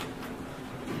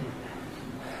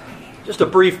Just a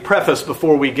brief preface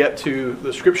before we get to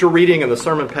the scripture reading and the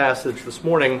sermon passage this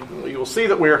morning. You will see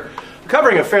that we're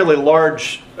covering a fairly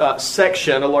large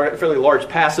section, fairly large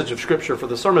passage of scripture for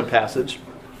the sermon passage.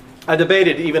 I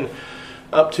debated even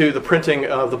up to the printing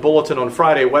of the bulletin on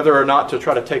Friday whether or not to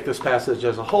try to take this passage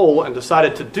as a whole, and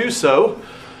decided to do so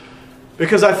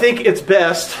because I think it's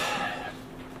best,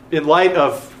 in light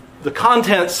of the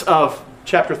contents of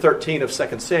chapter 13 of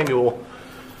 2 Samuel,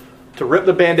 to rip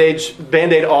the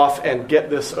Band-Aid off and get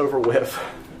this over with.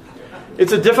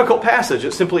 It's a difficult passage.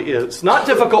 It simply is. It's not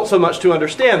difficult so much to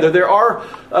understand. There are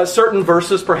certain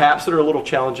verses, perhaps, that are a little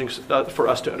challenging for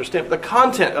us to understand. But the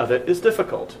content of it is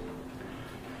difficult.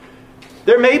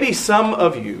 There may be some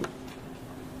of you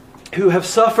who have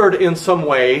suffered in some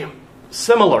way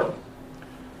similar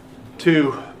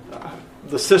to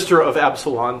the sister of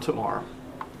Absalom, Tamar.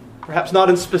 Perhaps not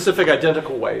in specific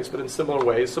identical ways, but in similar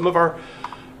ways. Some of our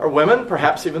women,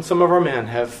 perhaps even some of our men,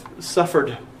 have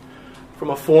suffered from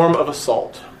a form of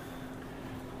assault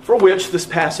for which this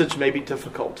passage may be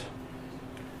difficult.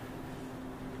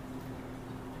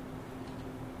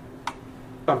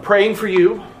 I'm praying for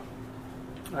you.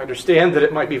 I understand that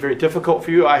it might be very difficult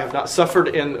for you. I have not suffered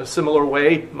in a similar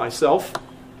way myself.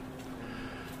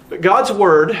 But God's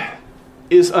word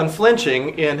is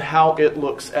unflinching in how it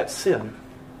looks at sin.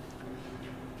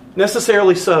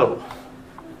 Necessarily so.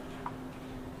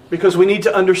 Because we need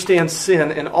to understand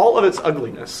sin in all of its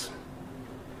ugliness,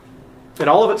 in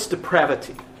all of its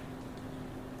depravity,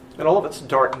 in all of its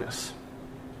darkness.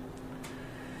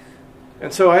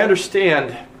 And so I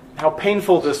understand how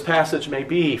painful this passage may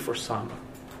be for some.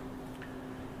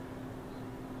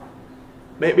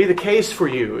 May it be the case for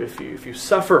you, if you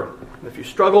suffer, if you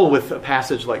struggle with a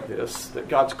passage like this, that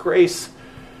God's grace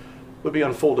would be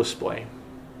on full display.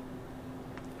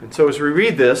 And so as we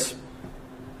read this,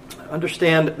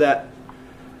 understand that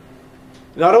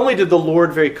not only did the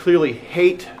Lord very clearly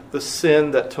hate the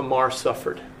sin that Tamar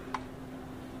suffered,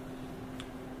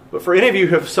 but for any of you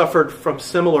who have suffered from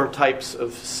similar types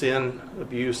of sin,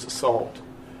 abuse, assault,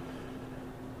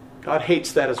 God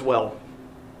hates that as well.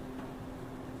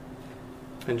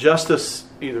 And justice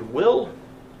either will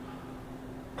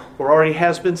or already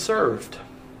has been served.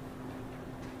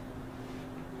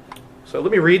 So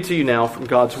let me read to you now from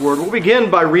God's Word. We'll begin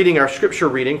by reading our scripture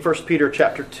reading, 1 Peter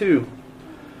chapter 2,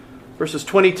 verses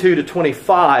 22 to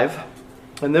 25.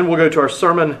 And then we'll go to our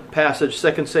sermon passage,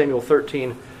 2 Samuel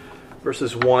 13,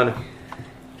 verses 1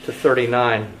 to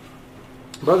 39.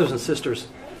 Brothers and sisters,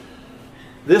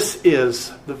 this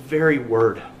is the very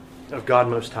Word of God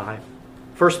Most High.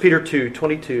 1 Peter 2,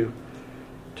 22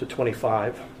 to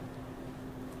 25.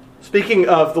 Speaking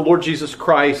of the Lord Jesus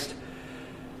Christ,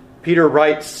 Peter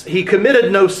writes, "He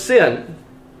committed no sin,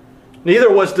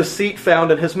 neither was deceit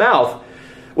found in his mouth.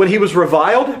 When he was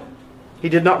reviled, he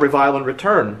did not revile in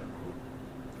return.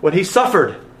 When he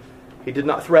suffered, he did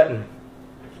not threaten,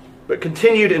 but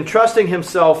continued entrusting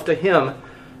himself to him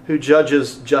who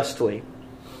judges justly.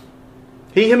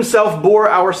 He himself bore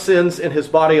our sins in his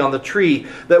body on the tree,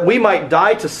 that we might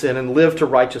die to sin and live to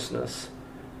righteousness.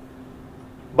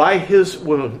 By his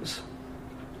wounds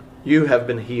you have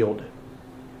been healed.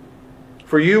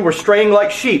 For you were straying like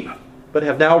sheep, but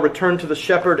have now returned to the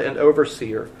shepherd and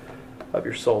overseer of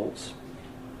your souls."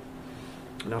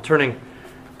 Now turning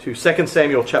to 2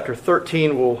 Samuel chapter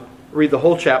 13, we'll read the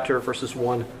whole chapter, verses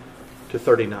 1 to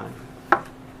 39.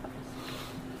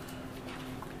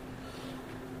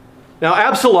 Now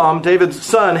Absalom, David's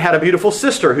son, had a beautiful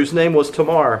sister whose name was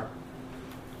Tamar.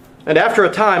 And after a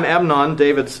time, Amnon,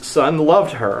 David's son,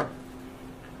 loved her.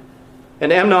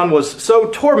 And Amnon was so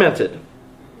tormented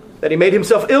that he made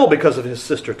himself ill because of his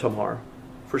sister Tamar.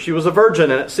 For she was a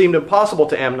virgin, and it seemed impossible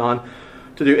to Amnon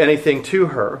to do anything to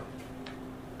her.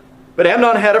 But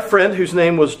Amnon had a friend whose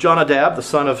name was Jonadab, the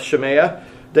son of Shemaiah,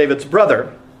 David's brother.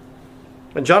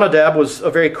 And Jonadab was a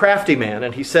very crafty man,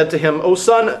 and he said to him, "O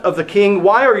son of the king,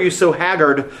 why are you so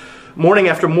haggard morning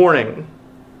after morning?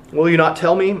 Will you not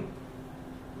tell me?"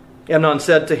 Amnon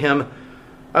said to him,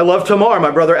 "I love Tamar,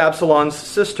 my brother Absalom's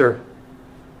sister."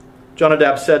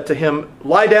 Jonadab said to him,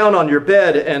 "Lie down on your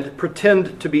bed and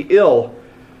pretend to be ill.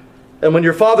 And when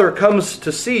your father comes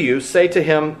to see you, say to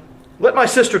him, 'Let my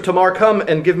sister Tamar come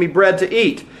and give me bread to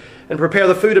eat, and prepare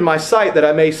the food in my sight, that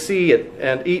I may see it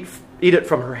and eat it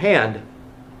from her hand.'"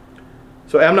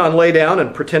 So Amnon lay down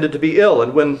and pretended to be ill.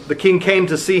 And when the king came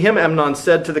to see him, Amnon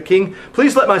said to the king,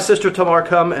 "Please let my sister Tamar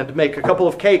come and make a couple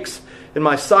of cakes in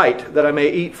my sight, that I may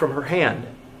eat from her hand."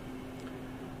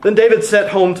 Then David sent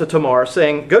home to Tamar,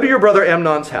 saying, "Go to your brother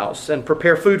Amnon's house and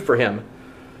prepare food for him."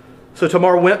 So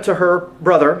Tamar went to her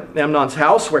brother Amnon's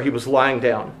house, where he was lying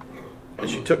down. And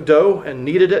she took dough and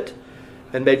kneaded it,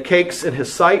 and made cakes in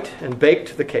his sight and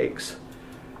baked the cakes.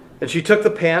 And she took the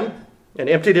pan and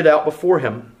emptied it out before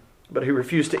him, but he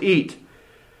refused to eat.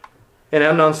 And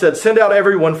Amnon said, "Send out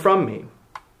everyone from me."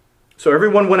 So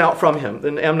everyone went out from him.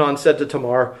 Then Amnon said to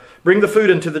Tamar, "Bring the food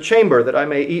into the chamber, that I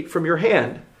may eat from your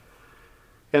hand."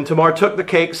 And Tamar took the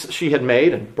cakes she had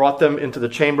made and brought them into the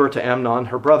chamber to Amnon,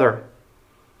 her brother.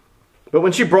 But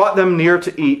when she brought them near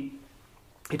to eat,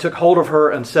 he took hold of her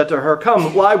and said to her,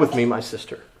 "Come, lie with me, my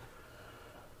sister."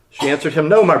 She answered him,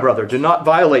 "No, my brother, do not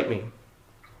violate me.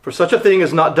 For such a thing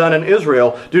is not done in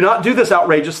Israel. Do not do this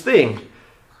outrageous thing.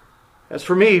 As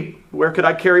for me, where could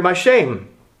I carry my shame?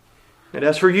 And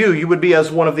as for you, you would be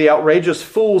as one of the outrageous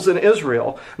fools in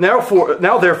Israel.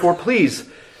 Now therefore, please,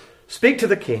 speak to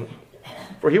the king,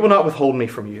 for he will not withhold me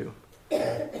from you."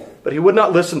 But he would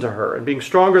not listen to her, and being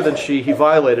stronger than she, he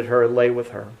violated her and lay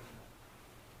with her.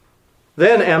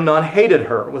 Then Amnon hated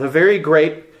her with a very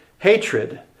great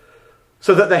hatred,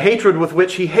 so that the hatred with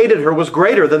which he hated her was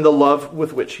greater than the love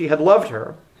with which he had loved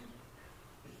her.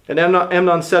 And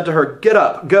Amnon said to her, "Get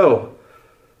up, go."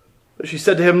 But she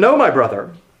said to him, "No, my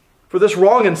brother, for this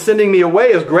wrong in sending me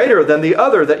away is greater than the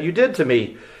other that you did to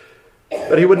me."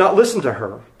 But he would not listen to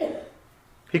her.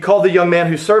 He called the young man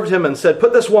who served him and said,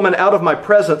 "Put this woman out of my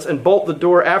presence and bolt the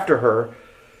door after her."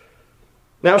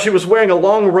 Now she was wearing a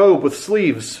long robe with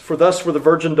sleeves, for thus were the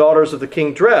virgin daughters of the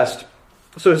king dressed.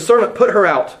 So his servant put her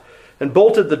out and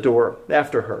bolted the door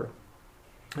after her.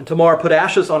 And Tamar put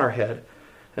ashes on her head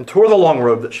and tore the long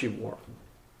robe that she wore.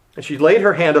 And she laid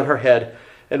her hand on her head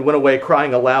and went away,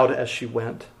 crying aloud as she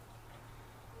went.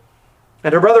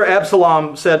 And her brother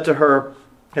Absalom said to her,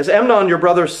 "Has Amnon your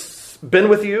brother been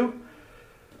with you?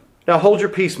 Now hold your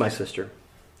peace, my sister.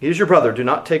 He is your brother. Do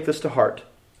not take this to heart."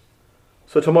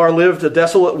 So Tamar lived a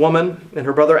desolate woman in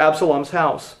her brother Absalom's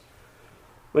house.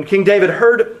 When King David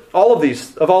heard all of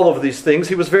these things,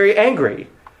 he was very angry.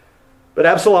 But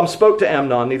Absalom spoke to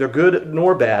Amnon, neither good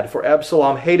nor bad, for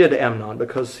Absalom hated Amnon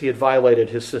because he had violated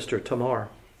his sister Tamar.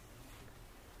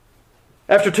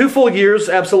 After 2 full years,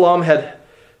 Absalom had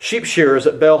sheep shearers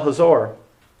at Baal-hazor,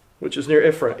 which is near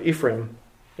Ephraim.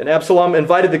 And Absalom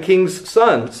invited the king's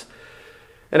sons.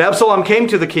 And Absalom came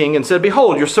to the king and said,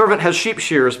 "Behold, your servant has sheep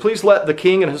shearers. Please let the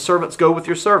king and his servants go with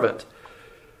your servant."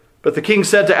 But the king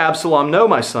said to Absalom, "No,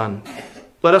 my son,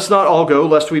 let us not all go,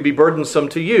 lest we be burdensome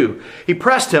to you." He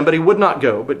pressed him, but he would not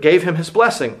go, but gave him his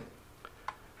blessing.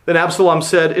 Then Absalom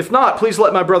said, "If not, please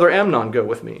let my brother Amnon go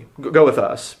with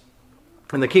us."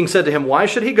 And the king said to him, "Why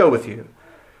should he go with you?"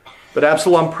 But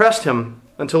Absalom pressed him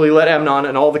until he let Amnon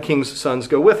and all the king's sons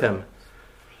go with him.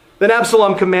 Then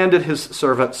Absalom commanded his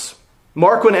servants,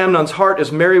 "Mark when Amnon's heart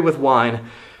is merry with wine,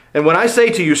 and when I say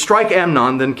to you, 'Strike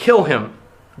Amnon,' then kill him.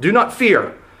 Do not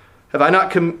fear. Have I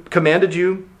not commanded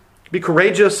you? Be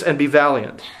courageous and be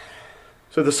valiant."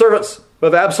 So the servants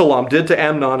of Absalom did to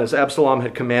Amnon as Absalom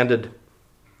had commanded.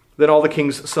 Then all the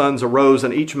king's sons arose,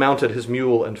 and each mounted his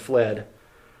mule and fled.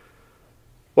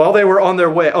 While they were on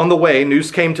the way, news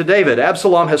came to David,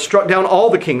 "Absalom has struck down all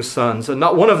the king's sons, and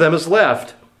not one of them is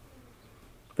left."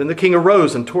 Then the king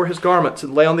arose and tore his garments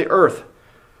and lay on the earth,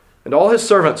 and all his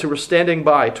servants who were standing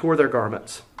by tore their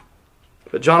garments.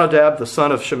 But Jonadab, the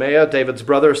son of Shemaiah, David's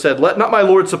brother, said, "Let not my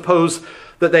lord suppose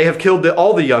that they have killed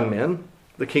all the young men,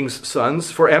 the king's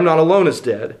sons, for Amnon alone is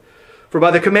dead. For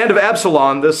by the command of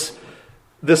Absalom, this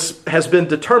has been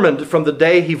determined from the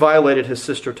day he violated his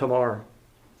sister Tamar.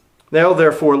 Now,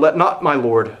 therefore, let not my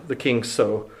lord, the king,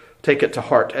 so take it to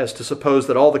heart as to suppose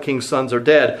that all the king's sons are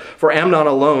dead, for Amnon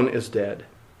alone is dead."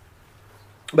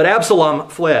 But Absalom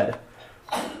fled.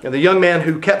 And the young man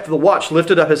who kept the watch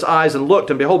lifted up his eyes and looked,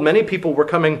 and behold, many people were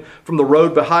coming from the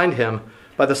road behind him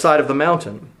by the side of the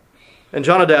mountain. And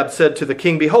Jonadab said to the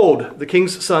king, "Behold, the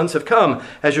king's sons have come,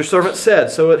 as your servant said,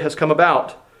 so it has come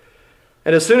about."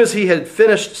 And as soon as he had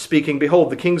finished speaking, behold,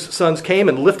 the king's sons came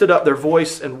and lifted up their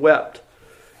voice and wept.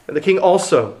 And the king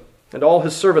also and all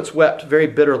his servants wept very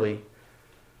bitterly.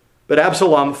 But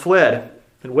Absalom fled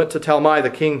and went to Talmai,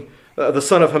 the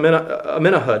son of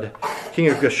Amminahud, king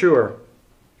of Geshur.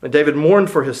 And David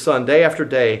mourned for his son day after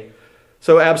day.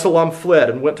 So Absalom fled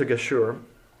and went to Geshur,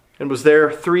 and was there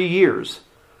 3 years.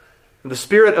 And the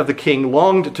spirit of the king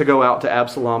longed to go out to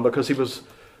Absalom, because he was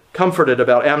comforted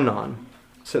about Amnon,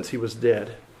 since he was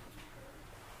dead.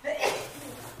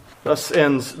 Thus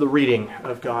ends the reading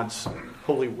of God's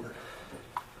holy word.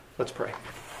 Let's pray.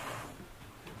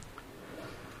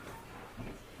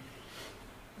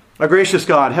 Our gracious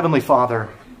God, Heavenly Father,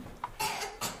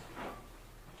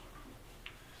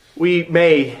 we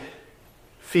may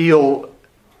feel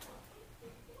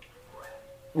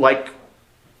like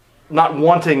not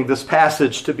wanting this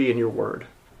passage to be in your word.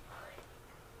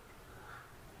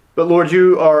 But Lord,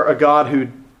 you are a God who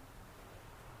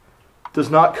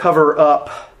does not cover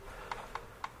up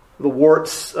the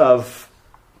warts of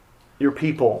your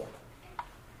people.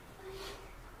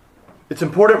 It's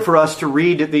important for us to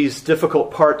read these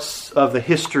difficult parts of the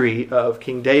history of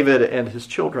King David and his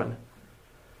children.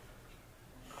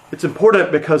 It's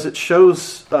important because it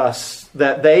shows us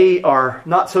that they are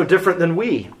not so different than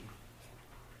we.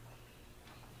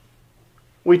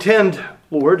 We tend,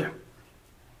 Lord,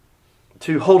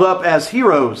 to hold up as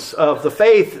heroes of the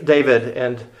faith David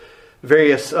and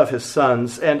various of his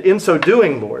sons. And in so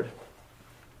doing, Lord,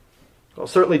 well,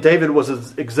 certainly David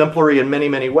was exemplary in many,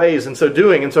 many ways. In so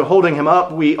doing, and so holding him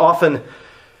up, we often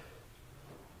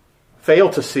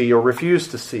fail to see or refuse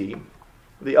to see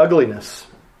the ugliness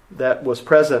that was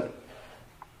present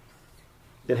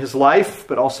in his life,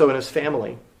 but also in his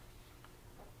family.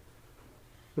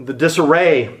 The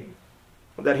disarray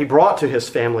that he brought to his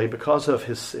family because of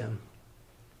his sin.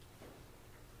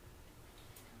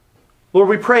 Lord,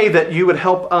 we pray that you would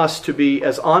help us to be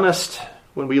as honest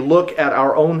when we look at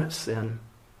our own sin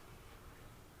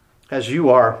as you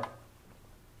are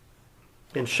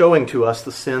in showing to us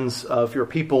the sins of your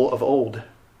people of old.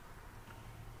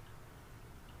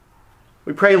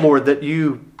 We pray, Lord, that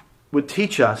you would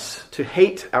teach us to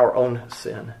hate our own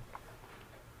sin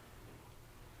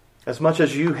as much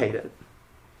as you hate it.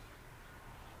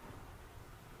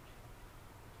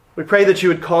 We pray that you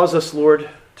would cause us, Lord,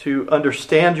 to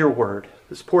understand your word,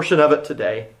 this portion of it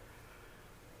today.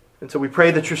 And so we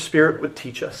pray that your Spirit would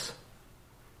teach us.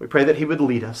 We pray that he would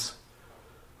lead us.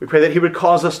 We pray that he would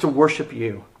cause us to worship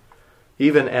you,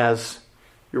 even as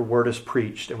your word is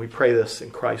preached. And we pray this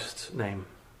in Christ's name.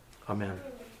 Amen.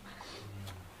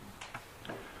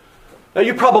 Now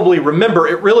you probably remember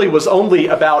it really was only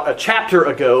about a chapter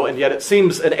ago, and yet it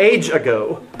seems an age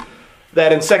ago,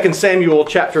 that in 2 Samuel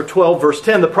chapter 12, verse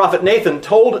 10, the prophet Nathan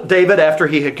told David, after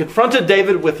he had confronted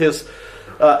David with his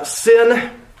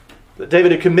sin that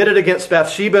David had committed against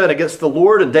Bathsheba and against the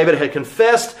Lord, and David had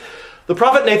confessed, the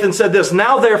prophet Nathan said this,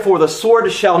 "Now therefore the sword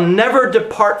shall never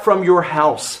depart from your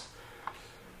house,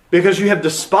 because you have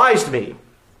despised me,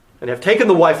 and have taken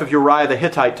the wife of Uriah the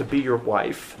Hittite to be your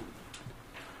wife."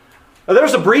 Now, there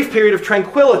was a brief period of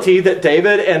tranquility that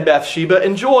David and Bathsheba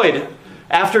enjoyed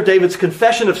after David's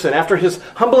confession of sin, after his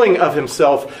humbling of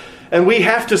himself. And we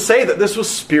have to say that this was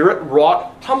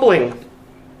Spirit-wrought humbling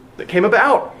that came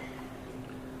about.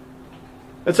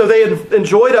 And so they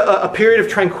enjoyed a period of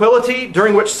tranquility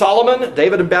during which Solomon,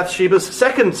 David and Bathsheba's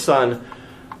second son,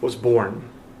 was born.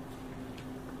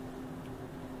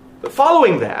 But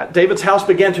following that, David's house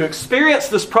began to experience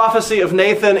this prophecy of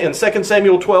Nathan in 2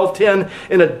 Samuel 12:10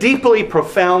 in a deeply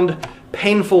profound,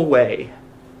 painful way.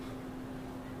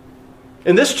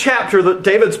 In this chapter,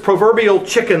 David's proverbial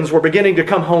chickens were beginning to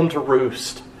come home to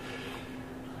roost.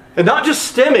 And not just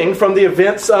stemming from the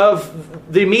events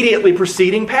of the immediately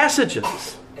preceding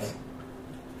passages.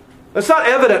 It's not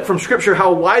evident from Scripture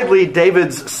how widely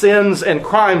David's sins and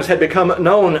crimes had become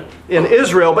known in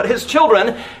Israel, but his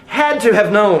children had to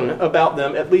have known about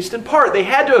them, at least in part. They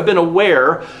had to have been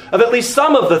aware of at least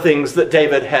some of the things that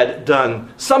David had done,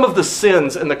 some of the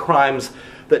sins and the crimes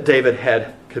that David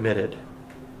had committed.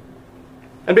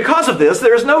 And because of this,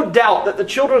 there is no doubt that the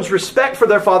children's respect for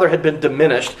their father had been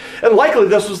diminished. And likely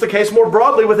this was the case more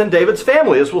broadly within David's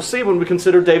family, as we'll see when we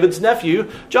consider David's nephew,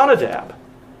 Jonadab.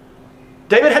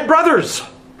 David had brothers.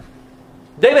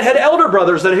 David had elder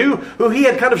brothers and who he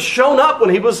had kind of shown up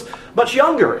when he was much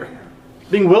younger,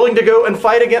 being willing to go and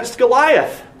fight against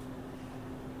Goliath.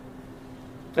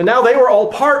 And now they were all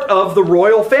part of the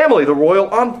royal family, the royal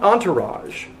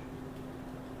entourage.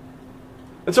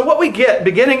 And so what we get,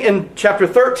 beginning in chapter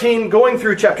 13, going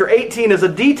through chapter 18, is a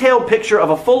detailed picture of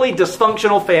a fully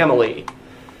dysfunctional family.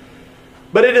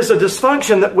 But it is a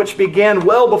dysfunction which began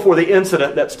well before the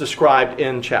incident that's described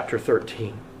in chapter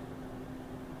 13.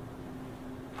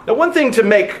 Now, one thing to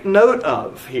make note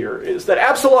of here is that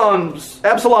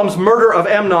Absalom's murder of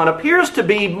Amnon appears to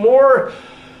be more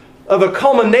of a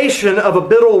culmination of a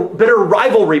bitter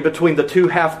rivalry between the two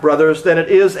half-brothers than it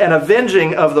is an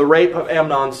avenging of the rape of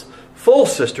Amnon's full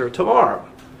sister, Tamar.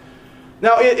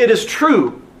 Now, it is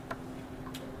true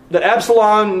that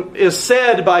Absalom is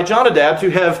said by Jonadab to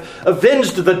have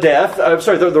avenged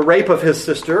the rape of his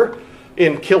sister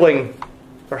in killing,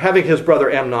 or having his brother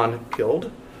Amnon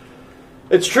killed.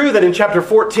 It's true that in chapter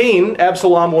 14,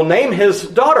 Absalom will name his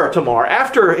daughter Tamar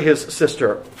after his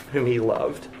sister, whom he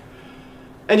loved.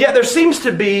 And yet there seems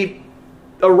to be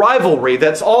a rivalry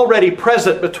that's already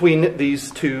present between these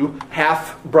two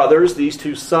half-brothers, these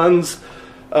two sons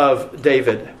of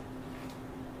David.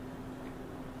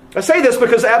 I say this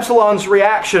because Absalom's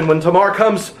reaction when Tamar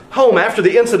comes home after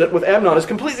the incident with Amnon is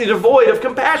completely devoid of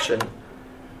compassion.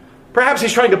 Perhaps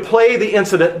he's trying to play the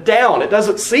incident down. It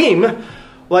doesn't seem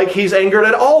like he's angered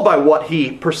at all by what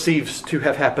he perceives to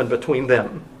have happened between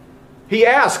them. He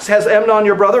asks, "Has Amnon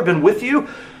your brother been with you?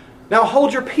 Now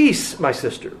hold your peace, my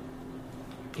sister.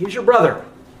 He's your brother.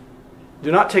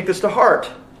 Do not take this to heart."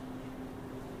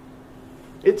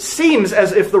 It seems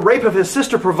as if the rape of his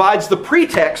sister provides the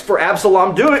pretext for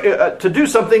Absalom to do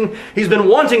something he's been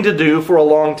wanting to do for a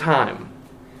long time.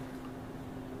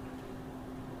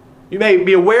 You may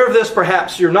be aware of this,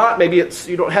 perhaps you're not. Maybe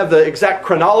you don't have the exact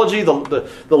chronology, the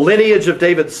lineage of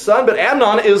David's son, but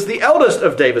Amnon is the eldest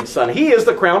of David's son. He is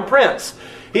the crown prince.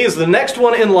 He is the next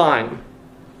one in line.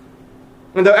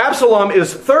 And though Absalom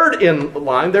is third in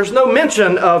line, there's no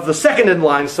mention of the second in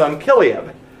line son,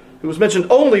 Chileab, who was mentioned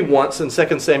only once in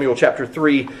 2 Samuel chapter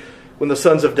 3 when the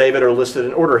sons of David are listed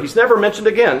in order. He's never mentioned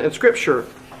again in Scripture.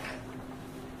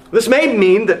 This may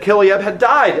mean that Chileab had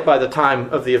died by the time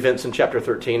of the events in chapter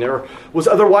 13 or was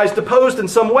otherwise deposed in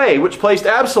some way, which placed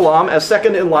Absalom as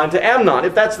second in line to Amnon.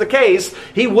 If that's the case,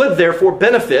 he would therefore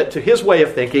benefit, to his way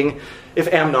of thinking,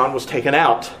 if Amnon was taken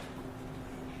out.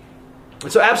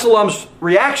 And so Absalom's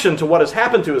reaction to what has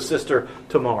happened to his sister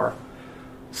Tamar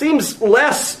seems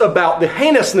less about the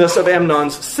heinousness of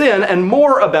Amnon's sin and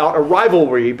more about a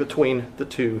rivalry between the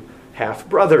two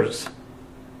half-brothers.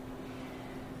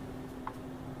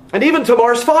 And even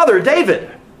Tamar's father, David,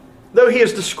 though he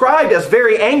is described as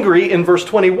very angry in verse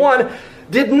 21,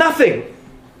 did nothing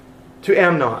to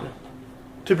Amnon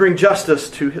to bring justice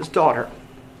to his daughter.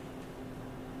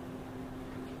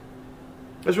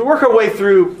 As we work our way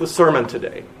through the sermon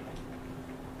today,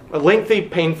 a lengthy,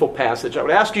 painful passage, I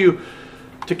would ask you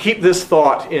to keep this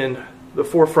thought in the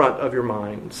forefront of your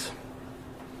minds.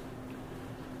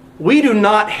 We do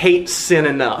not hate sin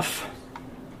enough.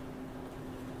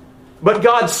 But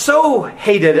God so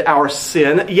hated our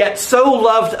sin, yet so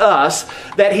loved us,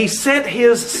 that He sent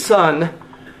His Son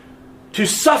to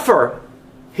suffer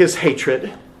His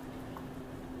hatred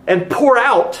and pour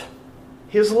out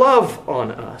His love on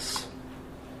us.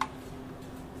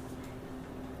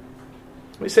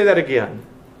 Let me say that again.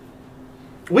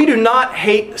 We do not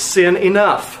hate sin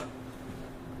enough.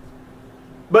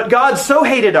 But God so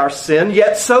hated our sin,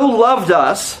 yet so loved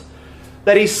us,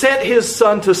 that He sent His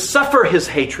Son to suffer His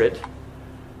hatred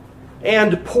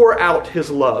and pour out His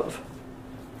love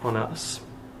on us.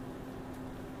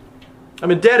 I'm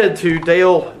indebted to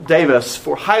Dale Davis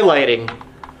for highlighting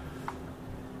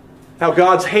how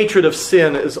God's hatred of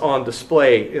sin is on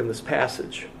display in this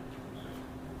passage.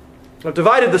 I've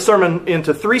divided the sermon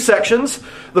into 3 sections.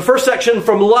 The first section,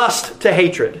 from lust to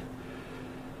hatred.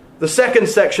 The second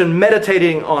section,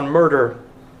 meditating on murder.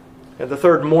 And the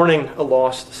third, mourning a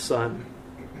lost son.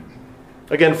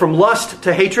 Again, from lust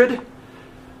to hatred,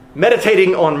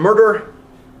 meditating on murder,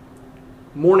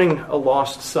 mourning a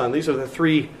lost son. These are the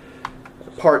 3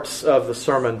 parts of the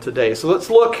sermon today. So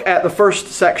let's look at the first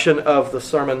section of the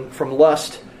sermon, from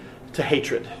lust to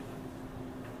hatred.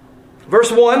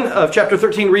 Verse 1 of chapter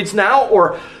 13 reads, "Now,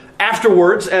 or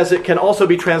afterwards, as it can also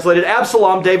be translated,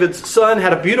 Absalom, David's son,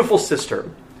 had a beautiful sister,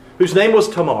 whose name was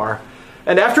Tamar.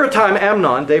 And after a time,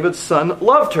 Amnon, David's son,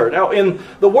 loved her." Now, in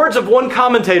the words of one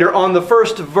commentator on the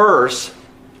first verse,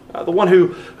 the one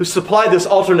who supplied this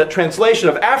alternate translation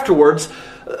of afterwards,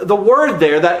 the word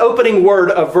there, that opening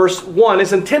word of verse 1,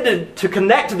 is intended to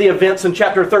connect the events in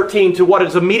chapter 13 to what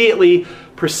has immediately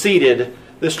preceded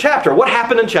this chapter. What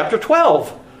happened in chapter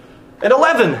 12 and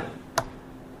 11?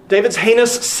 David's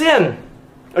heinous sin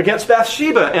against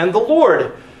Bathsheba and the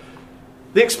Lord.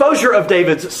 The exposure of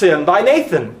David's sin by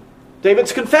Nathan.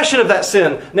 David's confession of that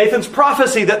sin. Nathan's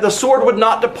prophecy that the sword would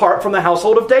not depart from the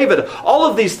household of David. All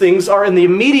of these things are in the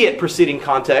immediate preceding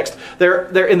context.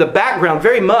 They're in the background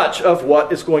very much of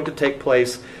what is going to take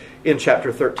place in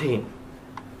chapter 13.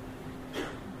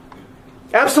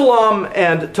 Absalom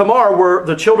and Tamar were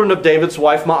the children of David's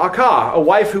wife Ma'akah, a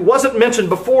wife who wasn't mentioned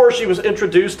before she was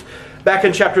introduced back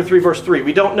in chapter 3, verse 3.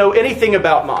 We don't know anything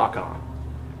about Ma'akah.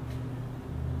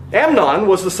 Amnon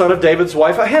was the son of David's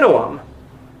wife Ahinoam,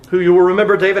 who you will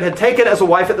remember David had taken as a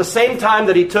wife at the same time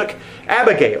that he took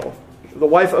Abigail, the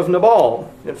wife of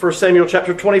Nabal, in 1 Samuel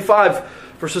chapter 25,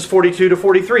 verses 42 to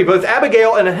 43. Both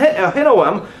Abigail and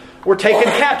Ahinoam were taken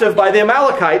captive by the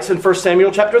Amalekites in 1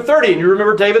 Samuel chapter 30. And you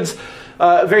remember David's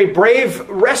very brave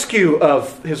rescue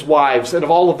of his wives and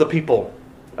of all of the people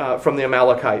from the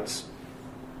Amalekites.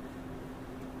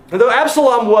 And though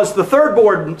Absalom was the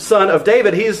third-born son of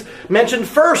David, he's mentioned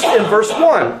first in verse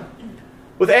 1,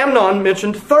 with Amnon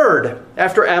mentioned third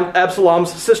after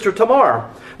Absalom's sister Tamar.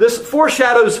 This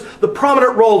foreshadows the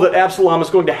prominent role that Absalom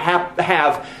is going to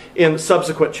have in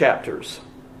subsequent chapters.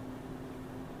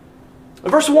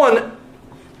 Verse 1,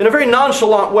 in a very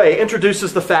nonchalant way,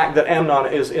 introduces the fact that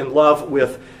Amnon is in love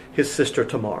with his sister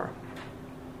Tamar.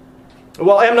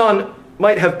 While Amnon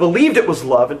might have believed it was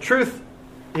love, in truth,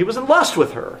 he was in lust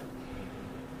with her.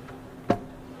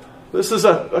 This is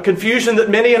a confusion that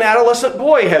many an adolescent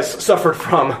boy has suffered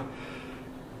from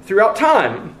throughout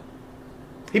time.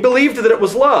 He believed that it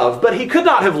was love, but he could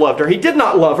not have loved her. He did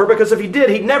not love her, because if he did,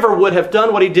 he never would have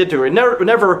done what he did to her. He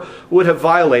never would have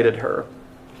violated her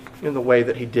in the way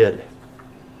that he did.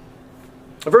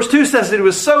 Verse 2 says that he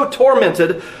was so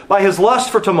tormented by his lust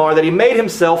for Tamar that he made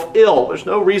himself ill. There's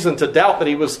no reason to doubt that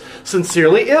he was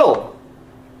sincerely ill.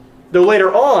 Though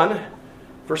later on,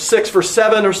 verse 6, verse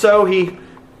 7 or so, he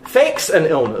fakes an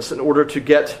illness in order to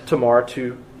get Tamar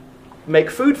to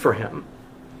make food for him.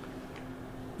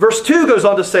 Verse 2 goes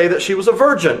on to say that she was a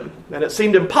virgin, and it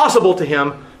seemed impossible to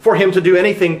him for him to do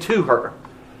anything to her.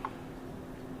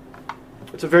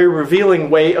 It's a very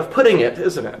revealing way of putting it,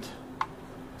 isn't it?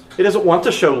 He doesn't want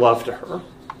to show love to her.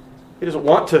 He doesn't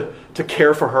want to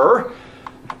care for her.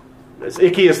 As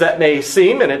icky as that may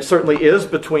seem, and it certainly is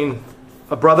between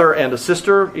a brother and a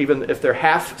sister, even if they're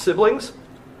half siblings,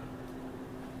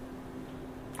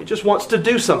 he just wants to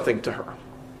do something to her.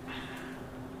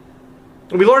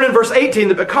 And we learn in verse 18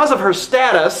 that because of her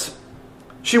status,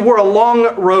 she wore a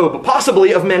long robe,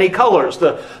 possibly of many colors.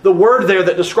 The word there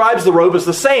that describes the robe is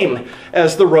the same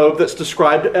as the robe that's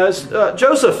described as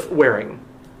Joseph wearing.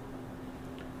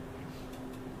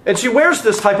 And she wears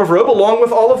this type of robe along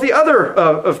with all of the other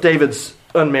of David's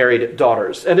unmarried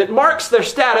daughters. And it marks their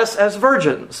status as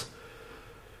virgins.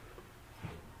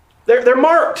 They're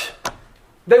marked.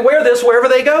 They wear this wherever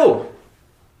they go.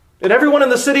 And everyone in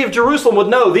the city of Jerusalem would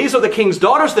know these are the king's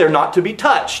daughters. They're not to be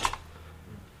touched.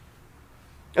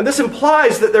 And this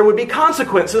implies that there would be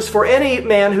consequences for any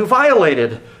man who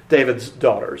violated David's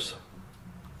daughters.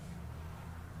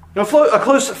 Now, a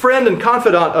close friend and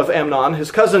confidant of Amnon,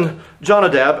 his cousin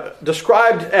Jonadab,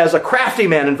 described as a crafty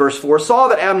man in verse 4, saw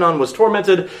that Amnon was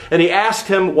tormented, and he asked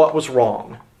him what was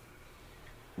wrong.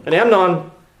 And Amnon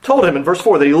told him in verse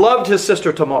 4 that he loved his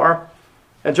sister Tamar,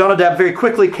 and Jonadab very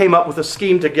quickly came up with a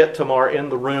scheme to get Tamar in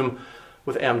the room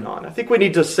with Amnon. I think we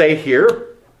need to say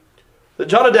here that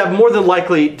Jonadab more than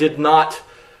likely did not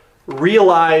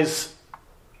realize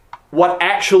what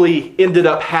actually ended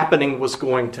up happening was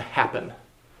going to happen.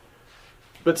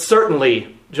 But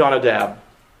certainly, Jonadab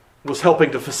was helping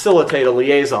to facilitate a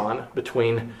liaison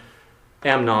between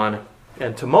Amnon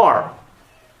and Tamar,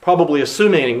 probably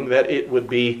assuming that it would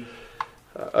be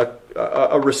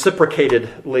a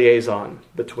reciprocated liaison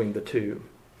between the two.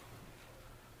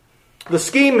 The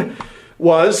scheme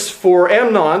was for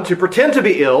Amnon to pretend to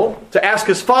be ill, to ask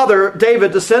his father,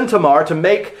 David, to send Tamar to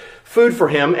make food for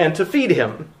him and to feed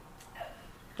him.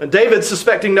 And David,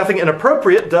 suspecting nothing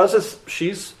inappropriate, does as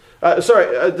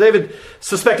David,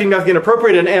 suspecting nothing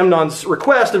inappropriate in Amnon's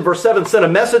request, in verse 7, sent a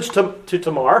message to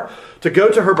Tamar to go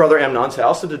to her brother Amnon's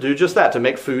house and to do just that, to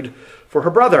make food for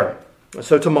her brother. And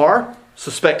so Tamar,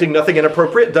 suspecting nothing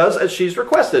inappropriate, does as she's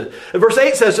requested. And verse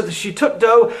 8 says that she took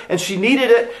dough and she kneaded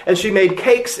it and she made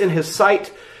cakes in his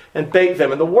sight and baked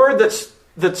them. And the word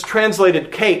that's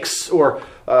translated cakes or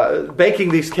baking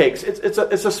these cakes, it's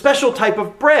a special type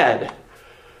of bread.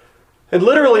 And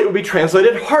literally it would be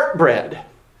translated heart bread,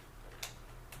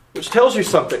 which tells you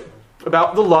something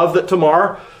about the love that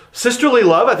Tamar, sisterly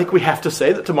love, I think we have to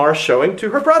say, that Tamar is showing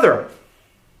to her brother.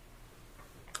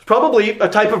 It's probably a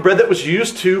type of bread that was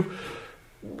used to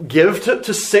give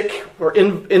to sick or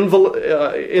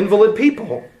invalid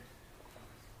people.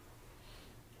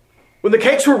 When the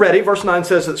cakes were ready, verse 9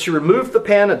 says that she removed the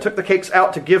pan and took the cakes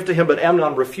out to give to him, but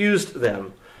Amnon refused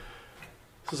them.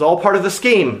 This is all part of the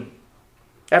scheme.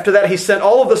 After that, he sent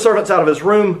all of the servants out of his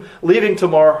room, leaving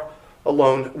Tamar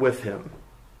alone with him.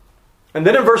 And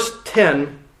then in verse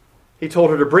 10, he told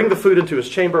her to bring the food into his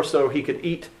chamber so he could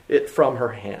eat it from her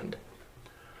hand.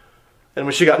 And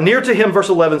when she got near to him, verse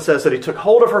 11 says that he took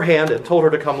hold of her hand and told her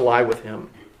to come lie with him.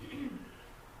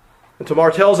 And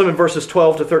Tamar tells him in verses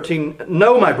 12 to 13,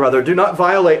 "No, my brother, do not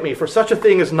violate me, for such a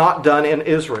thing is not done in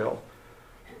Israel.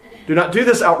 Do not do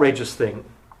this outrageous thing.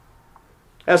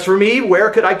 As for me, where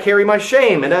could I carry my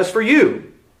shame? And as for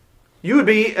you, you would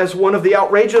be as one of the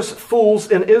outrageous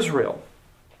fools in Israel.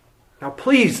 Now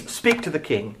please speak to the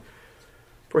king,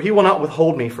 for he will not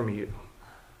withhold me from you."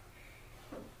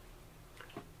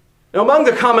 Now among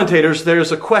the commentators,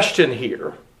 there's a question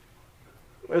here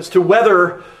as to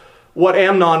whether what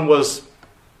Amnon was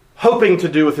hoping to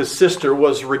do with his sister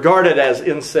was regarded as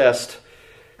incest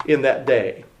in that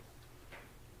day.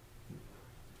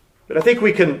 But I think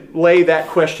we can lay that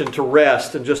question to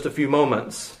rest in just a few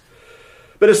moments.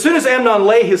 But as soon as Amnon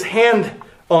lay his hand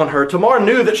on her, Tamar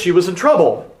knew that she was in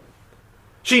trouble.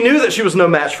 She knew that she was no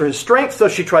match for his strength, so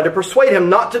she tried to persuade him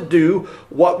not to do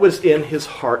what was in his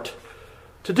heart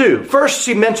to do. First,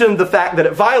 she mentioned the fact that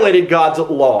it violated God's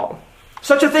law.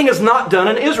 Such a thing is not done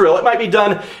in Israel. It might be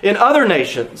done in other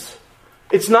nations.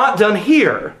 It's not done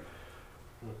here.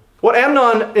 What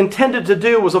Amnon intended to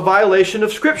do was a violation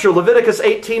of Scripture. Leviticus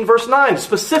 18 verse 9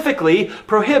 specifically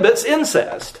prohibits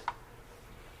incest.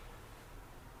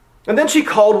 And then she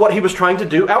called what he was trying to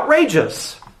do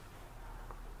outrageous.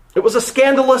 It was a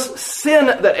scandalous sin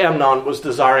that Amnon was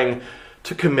desiring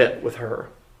to commit with her.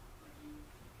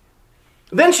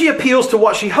 Then she appeals to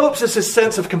what she hopes is his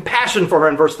sense of compassion for her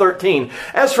in verse 13.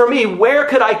 As for me, where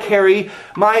could I carry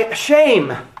my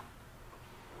shame?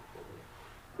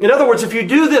 In other words, if you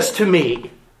do this to me,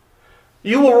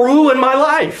 you will ruin my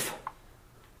life.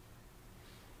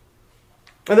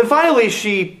 And then finally,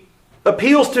 she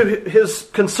appeals to his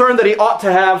concern that he ought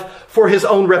to have for his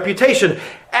own reputation.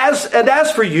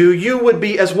 As for you, you would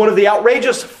be as one of the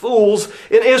outrageous fools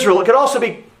in Israel. It could also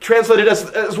be translated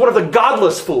as one of the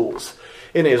godless fools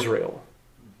in Israel.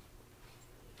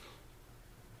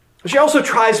 She also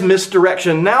tries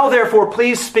misdirection. Now, therefore,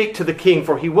 please speak to the king,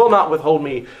 for he will not withhold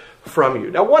me from you.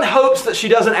 Now, one hopes that she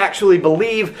doesn't actually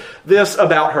believe this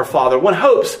about her father. One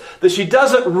hopes that she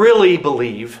doesn't really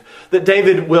believe that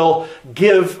David will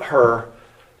give her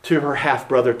to her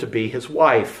half-brother to be his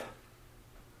wife.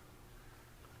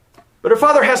 But her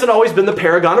father hasn't always been the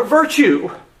paragon of virtue.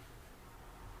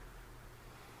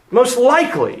 Most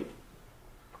likely,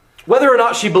 whether or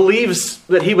not she believes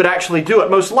that he would actually do it,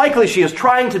 most likely she is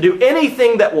trying to do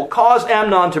anything that will cause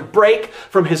Amnon to break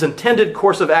from his intended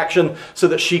course of action so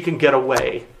that she can get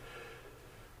away.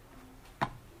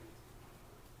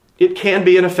 It can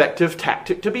be an effective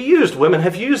tactic to be used. Women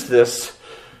have used this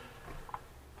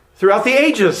throughout the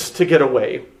ages to get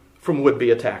away from would-be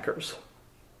attackers.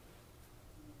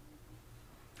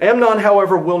 Amnon,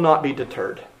 however, will not be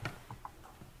deterred.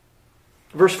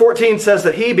 Verse 14 says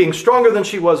that he, being stronger than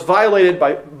she was, violated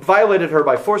her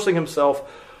by forcing himself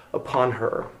upon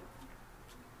her.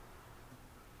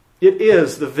 It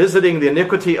is the visiting the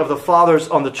iniquity of the fathers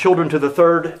on the children to the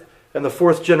third and the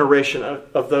fourth generation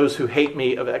of those who hate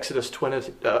me of Exodus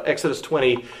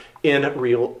 20 in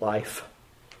real life.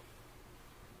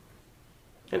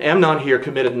 And Amnon here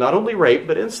committed not only rape,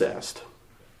 but incest.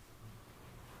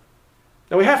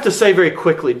 Now we have to say very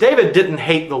quickly, David didn't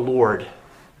hate the Lord.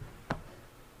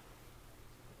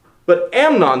 But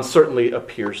Amnon certainly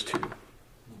appears to.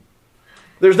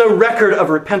 There's no record of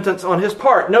repentance on his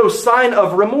part, no sign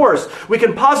of remorse. We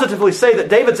can positively say that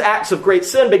David's acts of great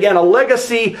sin began a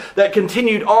legacy that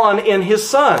continued on in his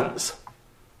sons.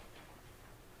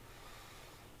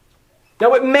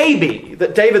 Now it may be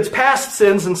that David's past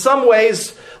sins in some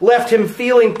ways left him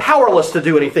feeling powerless to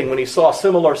do anything when he saw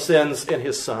similar sins in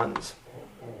his sons.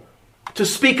 To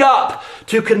speak up,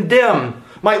 to condemn,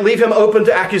 might leave him open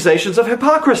to accusations of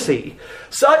hypocrisy.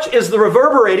 Such is the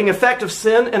reverberating effect of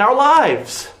sin in our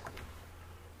lives.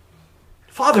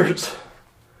 Fathers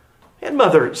and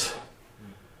mothers,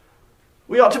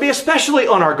 we ought to be especially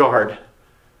on our guard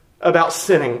about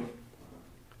sinning,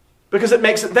 because it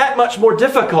makes it that much more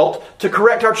difficult to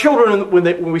correct our children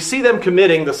when we see them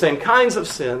committing the same kinds of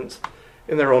sins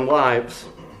in their own lives.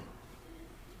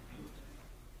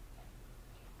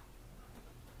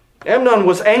 Amnon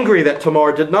was angry that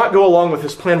Tamar did not go along with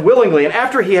his plan willingly, and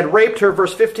after he had raped her,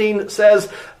 verse 15 says,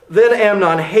 then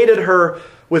Amnon hated her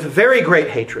with very great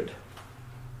hatred,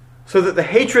 so that the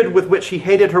hatred with which he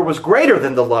hated her was greater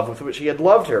than the love with which he had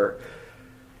loved her.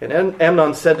 And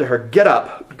Amnon said to her, get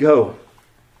up, go.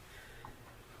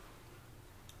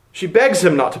 She begs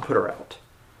him not to put her out.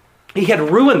 He had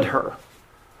ruined her.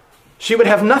 She would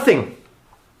have nothing.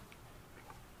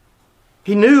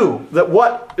 She knew that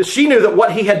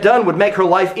what he had done would make her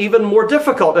life even more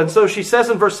difficult. And so she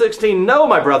says in verse 16, no,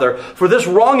 my brother, for this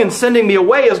wrong in sending me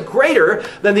away is greater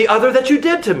than the other that you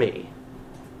did to me.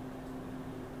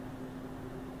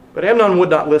 But Amnon would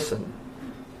not listen.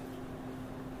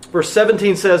 Verse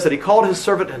 17 says that he called his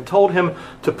servant and told him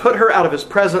to put her out of his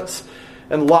presence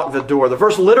and lock the door. The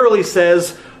verse literally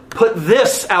says, put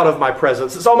this out of my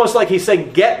presence. It's almost like he's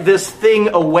saying, get this thing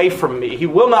away from me. He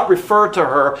will not refer to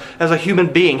her as a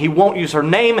human being. He won't use her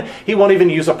name. He won't even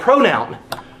use a pronoun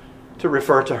to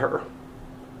refer to her.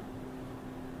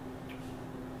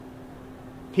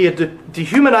 He had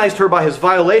dehumanized her by his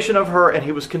violation of her, and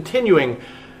he was continuing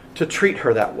to treat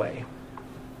her that way.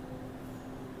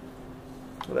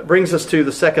 Well, that brings us to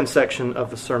the second section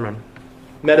of the sermon,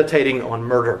 meditating on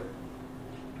murder.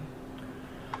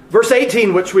 Verse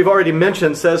 18, which we've already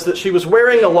mentioned, says that she was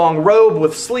wearing a long robe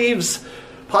with sleeves,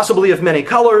 possibly of many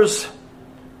colors,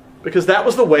 because that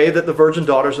was the way that the virgin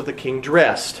daughters of the king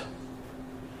dressed.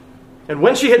 And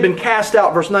when she had been cast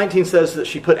out, verse 19 says that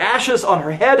she put ashes on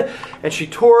her head and she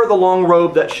tore the long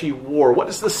robe that she wore. What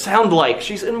does this sound like?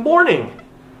 She's in mourning.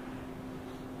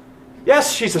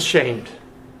 Yes, she's ashamed.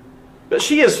 But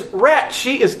she is wrecked.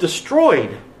 She is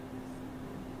destroyed.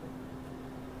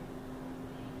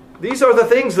 These are the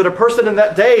things that a person in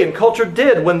that day and culture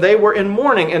did when they were in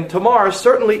mourning, and Tamar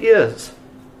certainly is.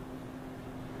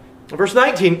 Verse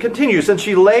 19 continues, and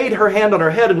she laid her hand on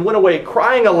her head and went away,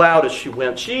 crying aloud as she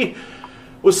went. She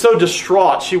was so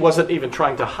distraught, she wasn't even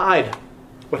trying to hide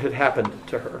what had happened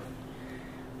to her.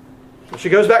 She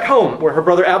goes back home where her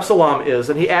brother Absalom is,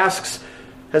 and he asks,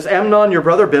 has Amnon, your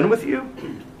brother, been with you?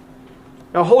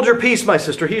 Now hold your peace, my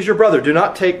sister. He's your brother. Do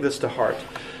not take this to heart.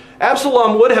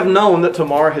 Absalom would have known that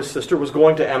Tamar, his sister, was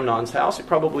going to Amnon's house. He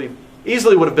probably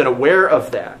easily would have been aware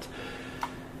of that.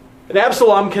 And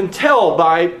Absalom can tell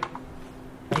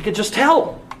he could just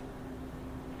tell.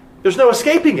 There's no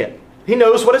escaping it. He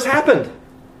knows what has happened.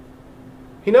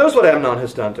 He knows what Amnon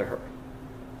has done to her.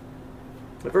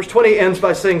 But verse 20 ends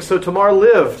by saying, so Tamar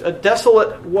lived, a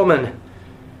desolate woman,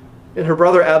 in her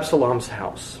brother Absalom's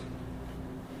house.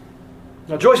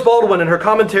 Now Joyce Baldwin, in her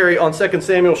commentary on 2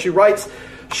 Samuel, she writes,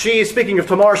 speaking of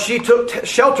Tamar, she took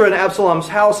shelter in Absalom's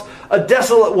house, a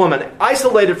desolate woman,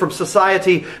 isolated from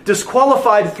society,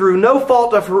 disqualified through no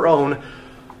fault of her own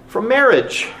from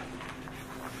marriage.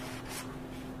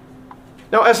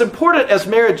 Now, as important as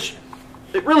marriage,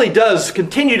 it really does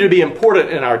continue to be important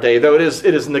in our day, though it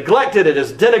is neglected, it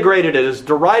is denigrated, it is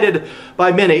derided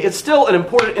by many. It's still an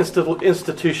important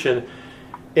institution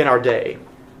in our day.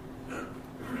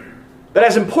 But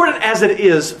as important as it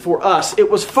is for us, it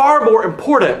was far more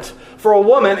important for a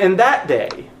woman in that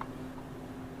day.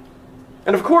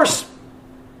 And of course,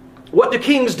 what do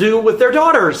kings do with their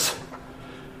daughters?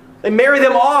 They marry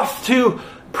them off to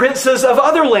princes of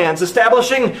other lands,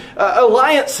 establishing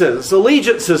alliances,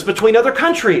 allegiances between other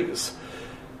countries.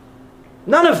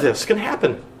 None of this can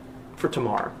happen for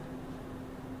Tamar.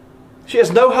 She has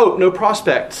no hope, no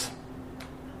prospects.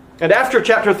 And after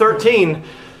chapter 13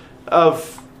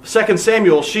 of 2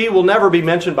 Samuel, she will never be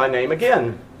mentioned by name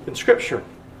again in Scripture.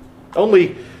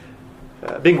 Only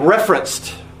being referenced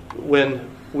when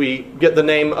we get the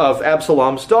name of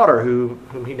Absalom's daughter,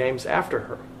 whom he names after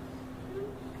her.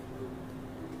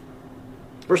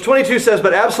 Verse 22 says,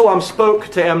 but Absalom spoke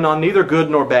to Amnon neither good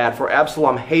nor bad, for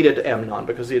Absalom hated Amnon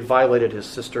because he had violated his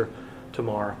sister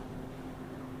Tamar.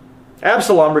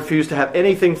 Absalom refused to have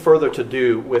anything further to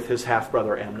do with his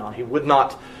half-brother Amnon. He would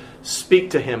not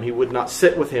speak to him. He would not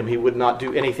sit with him. He would not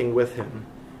do anything with him.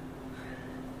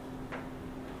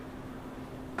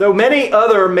 Though many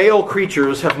other male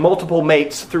creatures have multiple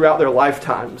mates throughout their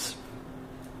lifetimes,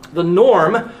 the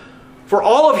norm for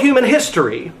all of human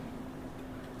history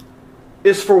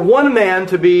is for one man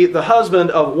to be the husband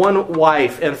of one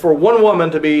wife and for one woman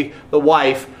to be the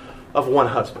wife of one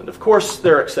husband. Of course,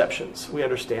 there are exceptions. We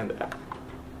understand that.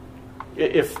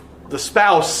 If the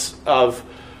spouse of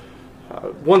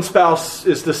one spouse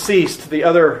is deceased, the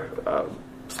other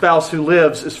spouse who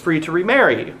lives is free to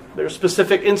remarry. There are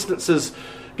specific instances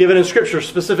given in Scripture,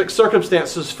 specific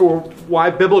circumstances for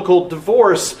why biblical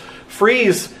divorce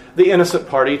frees the innocent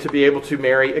party to be able to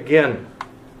marry again.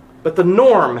 But the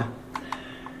norm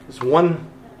is one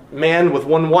man with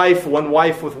one wife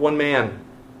with one man.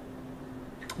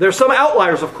 There are some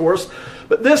outliers, of course,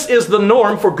 but this is the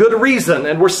norm for good reason,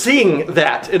 and we're seeing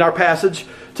that in our passage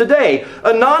today.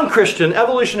 A non-Christian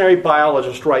evolutionary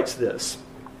biologist writes this: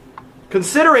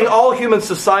 considering all human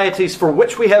societies for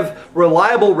which we have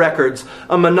reliable records,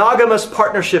 a monogamous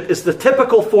partnership is the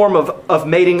typical form of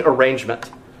mating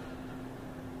arrangement.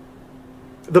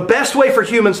 The best way for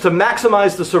humans to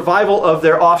maximize the survival of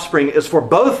their offspring is for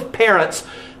both parents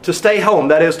to stay home,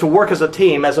 that is, to work as a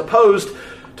team, as opposed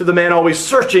to the man always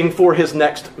searching for his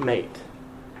next mate.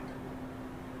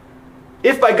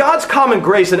 If by God's common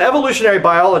grace an evolutionary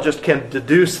biologist can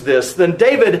deduce this, then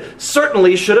David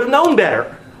certainly should have known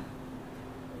better.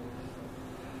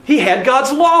 He had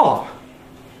God's law.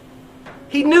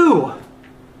 He knew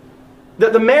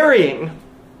that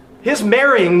his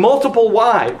marrying multiple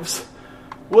wives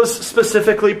was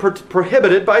specifically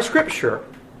prohibited by Scripture.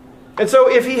 And so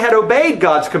if he had obeyed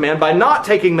God's command by not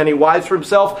taking many wives for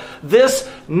himself, this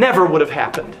never would have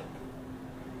happened.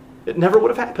 It never would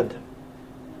have happened.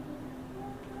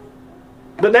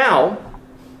 But now,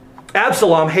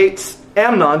 Absalom hates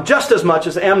Amnon just as much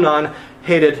as Amnon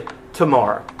hated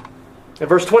Tamar. And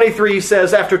verse 23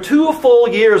 says, after 2 full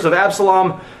years of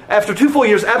Absalom after 2 full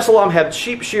years, Absalom had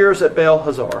sheep shears at Baal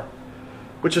Hazor,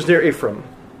 which is near Ephraim.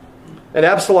 And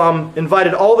Absalom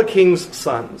invited all the king's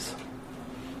sons.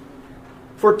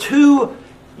 For 2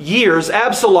 years,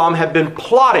 Absalom had been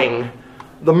plotting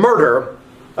the murder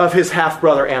of his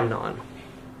half-brother Amnon.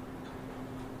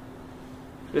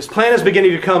 His plan is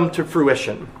beginning to come to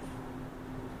fruition.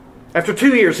 After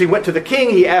 2 years, he went to the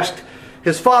king. He asked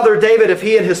his father David if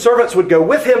he and his servants would go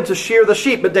with him to shear the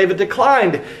sheep, but David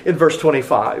declined in verse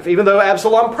 25, even though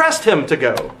Absalom pressed him to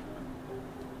go.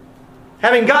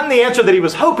 Having gotten the answer that he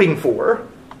was hoping for,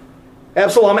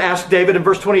 Absalom asked David in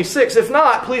verse 26, "If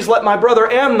not, please let my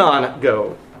brother Amnon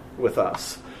go with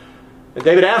us." And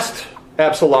David asked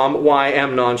Absalom why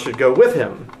Amnon should go with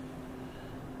him.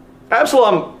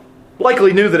 Absalom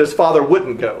likely knew that his father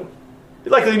wouldn't go. He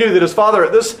likely knew that his father,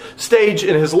 at this stage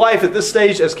in his life, at this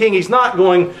stage as king, he's not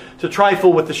going to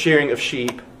trifle with the shearing of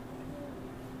sheep.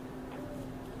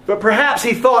 But perhaps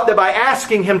he thought that by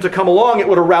asking him to come along, it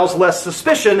would arouse less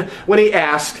suspicion when he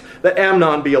asked that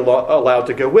Amnon be allowed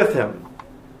to go with him.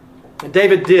 And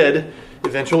David did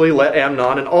eventually let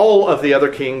Amnon and all of the other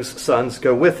king's sons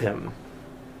go with him.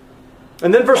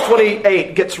 And then verse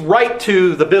 28 gets right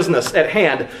to the business at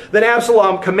hand. Then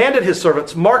Absalom commanded his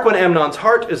servants, "Mark when Amnon's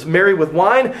heart is merry with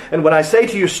wine, and when I say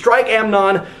to you, strike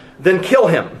Amnon, then kill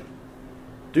him.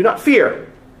 Do not fear.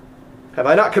 Have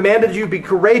I not commanded you, be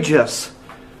courageous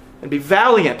and be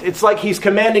valiant?" It's like he's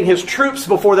commanding his troops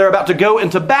before they're about to go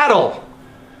into battle.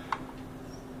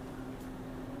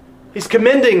 He's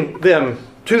commending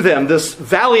to them this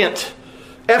valiant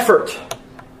effort.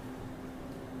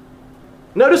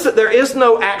 Notice that there is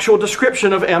no actual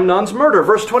description of Amnon's murder.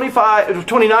 Verse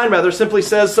 29 simply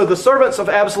says, "So the servants of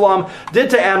Absalom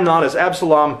did to Amnon as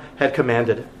Absalom had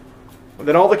commanded." And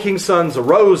then all the king's sons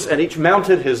arose and each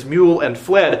mounted his mule and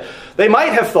fled. They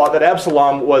might have thought that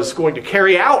Absalom was going to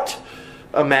carry out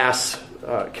a mass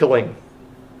killing.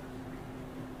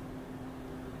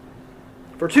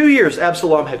 For 2 years,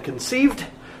 Absalom had conceived,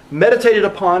 meditated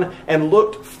upon, and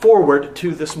looked forward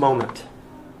to this moment.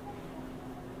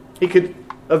 He could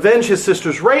avenge his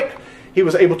sister's rape. He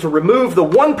was able to remove the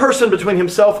one person between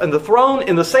himself and the throne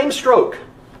in the same stroke.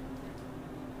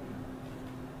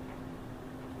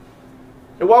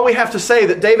 And while we have to say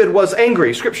that David was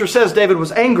angry, Scripture says David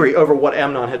was angry over what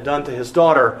Amnon had done to his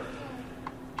daughter,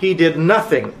 he did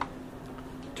nothing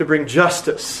to bring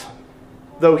justice,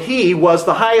 though he was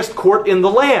the highest court in the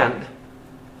land.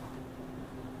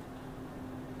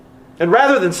 And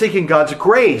rather than seeking God's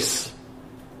grace,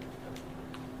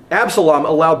 Absalom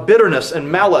allowed bitterness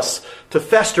and malice to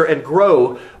fester and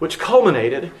grow, which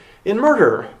culminated in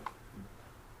murder.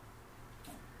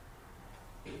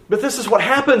 But this is what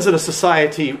happens in a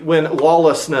society when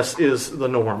lawlessness is the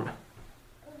norm.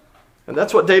 And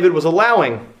that's what David was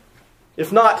allowing,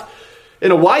 if not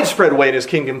in a widespread way in his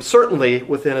kingdom, certainly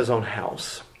within his own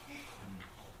house.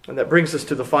 And that brings us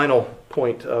to the final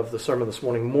point of the sermon this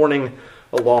morning, mourning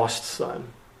a lost son.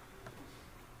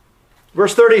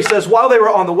 Verse 30 says, "While they were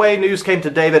on the way, news came to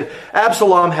David,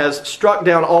 Absalom has struck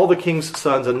down all the king's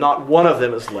sons, and not one of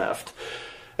them is left.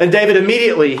 And David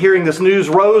immediately, hearing this news,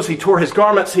 rose. He tore his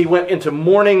garments. He went into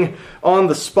mourning on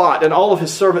the spot, and all of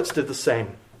his servants did the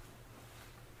same.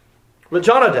 But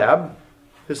Jonadab,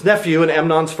 his nephew and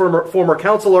Amnon's former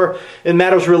counselor in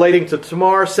matters relating to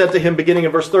Tamar, said to him, beginning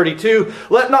in verse 32,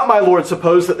 'Let not my lord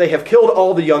suppose that they have killed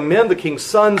all the young men, the king's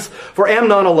sons, for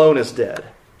Amnon alone is dead.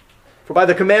 For by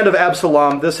the command of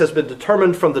Absalom, this has been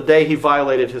determined from the day he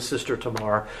violated his sister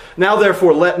Tamar. Now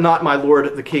therefore let not my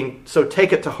lord the king so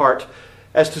take it to heart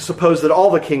as to suppose that all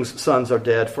the king's sons are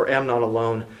dead, for Amnon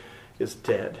alone is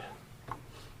dead.'"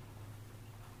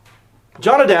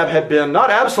 Jonadab had been not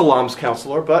Absalom's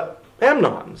counselor, but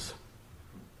Amnon's.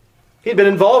 He'd been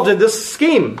involved in this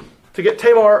scheme to get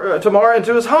Tamar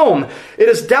into his home. It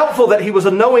is doubtful that he was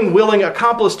a knowing, willing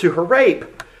accomplice to her rape.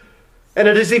 And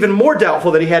it is even more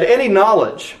doubtful that he had any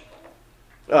knowledge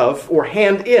of or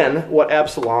hand in what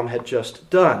Absalom had just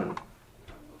done.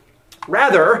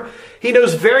 Rather, he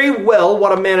knows very well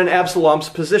what a man in Absalom's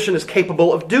position is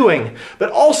capable of doing.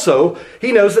 But also,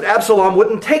 he knows that Absalom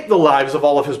wouldn't take the lives of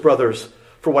all of his brothers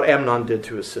for what Amnon did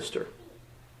to his sister.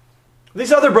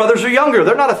 These other brothers are younger.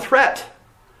 They're not a threat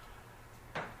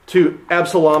to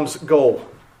Absalom's goal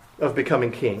of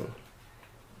becoming king.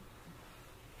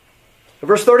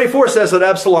 Verse 34 says that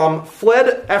Absalom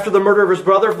fled after the murder of his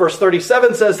brother. Verse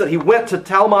 37 says that he went to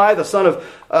Talmai, the son of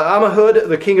Ammihud,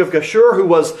 the king of Geshur, who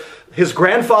was his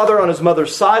grandfather on his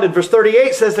mother's side. And verse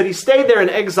 38 says that he stayed there in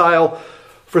exile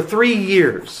for 3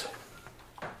 years.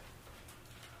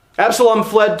 Absalom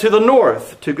fled to the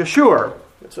north, to Geshur.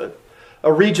 It's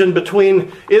a region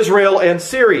between Israel and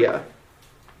Syria.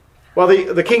 while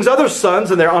the king's other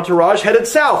sons and their entourage headed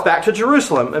south back to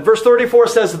Jerusalem. And verse 34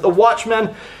 says that the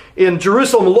watchman in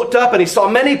Jerusalem looked up and he saw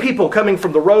many people coming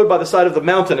from the road by the side of the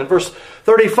mountain. In verse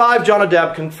 35,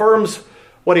 Jonadab confirms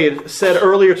what he had said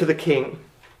earlier to the king.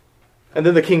 And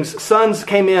then the king's sons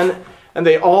came in and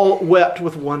they all wept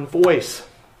with one voice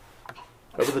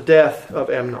over the death of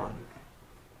Amnon.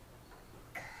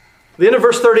 The end of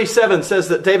verse 37 says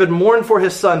that David mourned for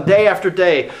his son day after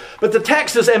day. But the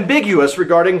text is ambiguous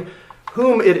regarding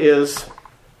whom it is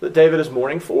that David is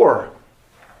mourning for.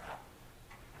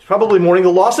 He's probably mourning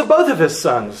the loss of both of his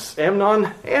sons,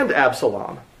 Amnon and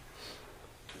Absalom.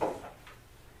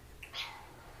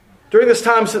 During this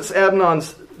time since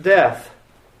Amnon's death,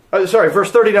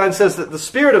 verse 39 says that the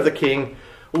spirit of the king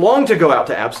longed to go out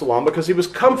to Absalom because he was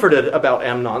comforted about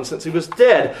Amnon since he was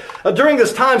dead. During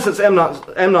this time since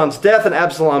Amnon's death and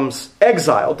Absalom's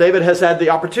exile, David has had the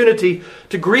opportunity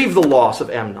to grieve the loss of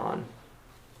Amnon.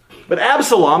 But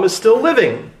Absalom is still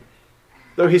living,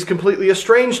 though he's completely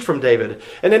estranged from David.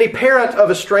 And any parent of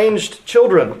estranged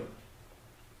children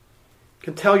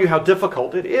can tell you how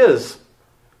difficult it is.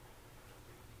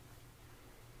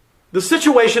 The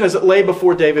situation as it lay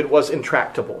before David was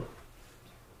intractable.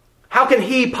 How can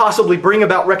he possibly bring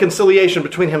about reconciliation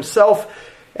between himself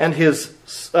and his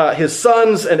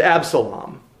sons and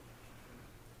Absalom?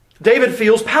 David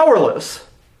feels powerless.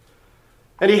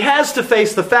 And he has to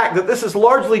face the fact that this is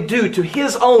largely due to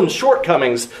his own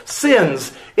shortcomings,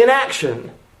 sins,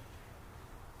 inaction.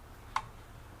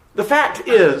 The fact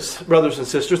is, brothers and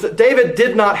sisters, that David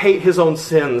did not hate his own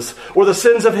sins or the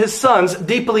sins of his sons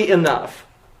deeply enough.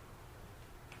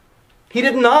 He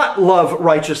did not love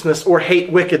righteousness or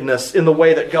hate wickedness in the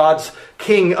way that God's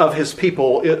king of his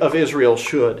people, of Israel,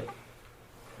 should.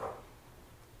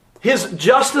 His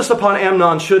justice upon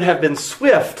Amnon should have been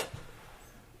swift,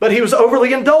 but he was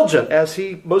overly indulgent, as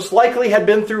he most likely had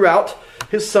been throughout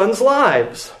his sons'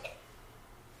 lives.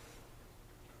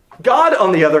 God,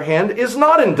 on the other hand, is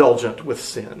not indulgent with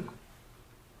sin.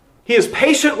 He is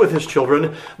patient with his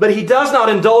children, but he does not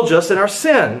indulge us in our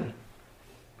sin.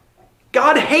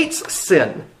 God hates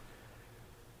sin.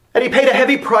 And he paid a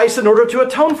heavy price in order to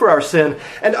atone for our sin.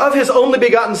 And of his only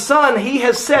begotten Son, he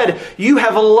has said, "You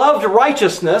have loved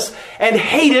righteousness and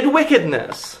hated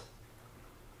wickedness."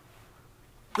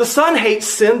 The Son hates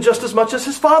sin just as much as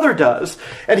his Father does.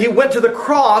 And he went to the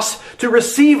cross to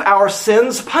receive our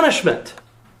sin's punishment.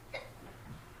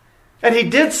 And he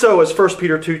did so, as 1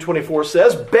 Peter 2:24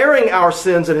 says, bearing our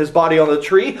sins in his body on the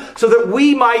tree, so that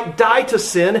we might die to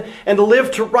sin and live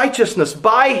to righteousness.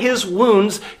 By his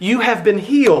wounds you have been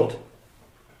healed.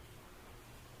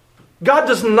 God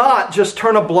does not just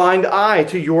turn a blind eye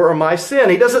to your or my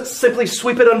sin. He doesn't simply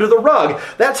sweep it under the rug.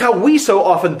 That's how we so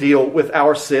often deal with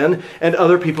our sin and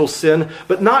other people's sin,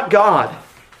 but not God.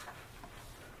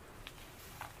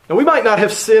 Now, we might not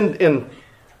have sinned in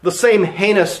the same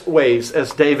heinous ways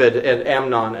as David and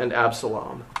Amnon and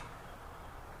Absalom.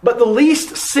 But the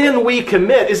least sin we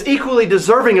commit is equally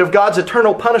deserving of God's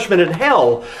eternal punishment in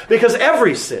hell, because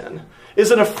every sin is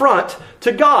an affront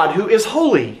to God, who is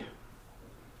holy.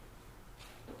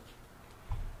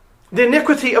 The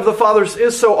iniquity of the fathers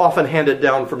is so often handed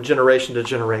down from generation to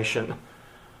generation.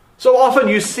 So often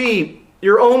you see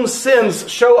your own sins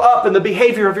show up in the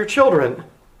behavior of your children.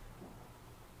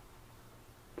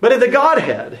 But in the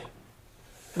Godhead,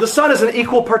 the Son is an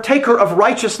equal partaker of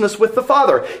righteousness with the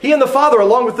Father. He and the Father,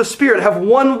 along with the Spirit, have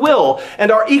one will and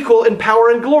are equal in power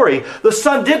and glory. The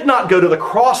Son did not go to the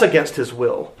cross against his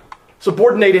will,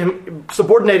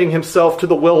 subordinating himself to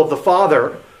the will of the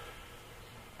Father.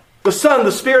 The Son,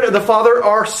 the Spirit, and the Father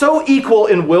are so equal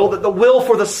in will that the will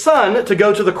for the Son to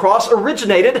go to the cross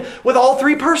originated with all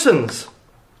three persons.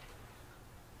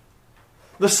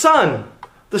 The Son,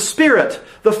 the Spirit,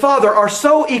 the Father are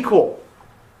so equal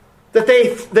that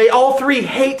they all three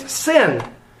hate sin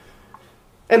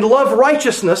and love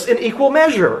righteousness in equal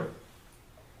measure.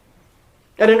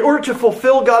 And in order to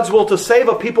fulfill God's will to save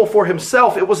a people for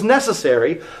himself, it was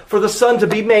necessary for the Son to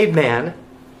be made man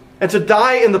and to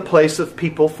die in the place of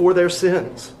people for their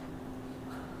sins.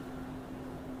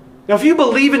 Now, if you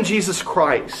believe in Jesus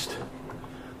Christ,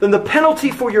 then the penalty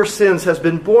for your sins has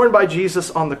been borne by Jesus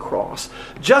on the cross.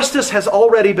 Justice has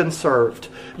already been served.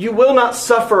 You will not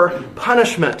suffer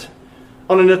punishment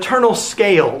on an eternal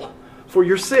scale for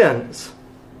your sins.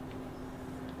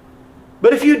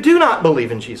 But if you do not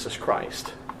believe in Jesus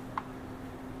Christ,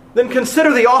 then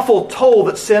consider the awful toll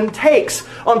that sin takes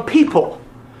on people,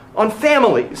 on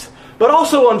families, but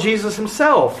also on Jesus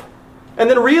himself. And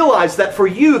then realize that for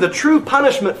you, the true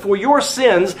punishment for your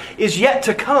sins is yet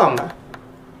to come.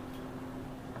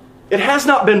 It has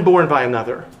not been borne by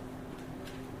another.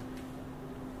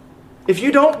 If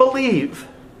you don't believe,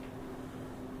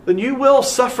 then you will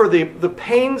suffer the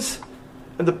pains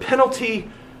and the penalty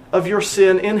of your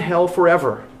sin in hell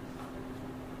forever.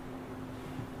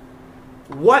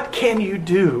 What can you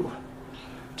do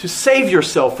to save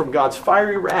yourself from God's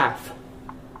fiery wrath?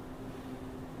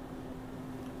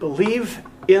 Believe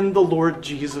in the Lord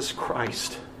Jesus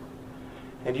Christ,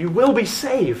 and you will be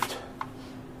saved.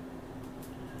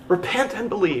 Repent and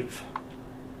believe.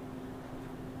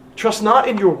 Trust not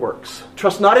in your works.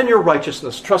 Trust not in your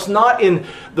righteousness. Trust not in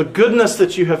the goodness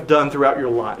that you have done throughout your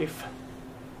life.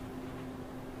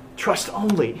 Trust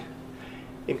only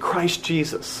in Christ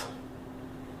Jesus,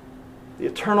 the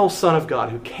eternal Son of God,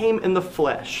 who came in the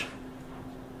flesh,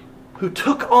 who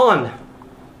took on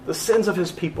the sins of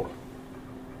his people,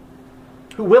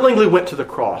 who willingly went to the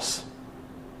cross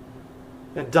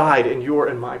and died in your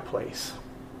and my place.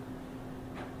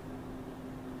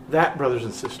 That, brothers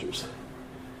and sisters,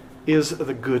 is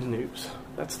the good news.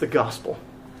 That's the gospel.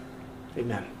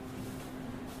 Amen.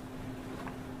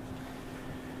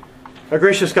 Our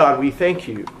gracious God, we thank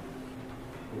you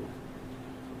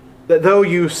that though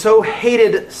you so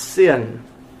hated sin,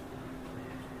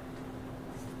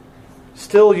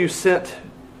 still you sent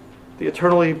the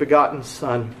eternally begotten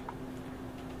Son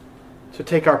to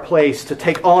take our place, to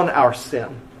take on our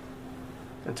sin,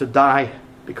 and to die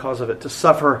because of it, to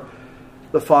suffer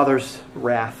the Father's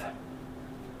wrath.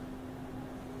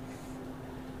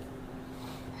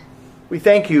 We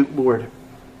thank you, Lord,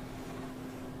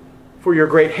 for your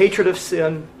great hatred of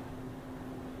sin.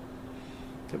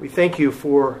 And we thank you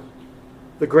for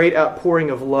the great outpouring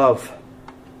of love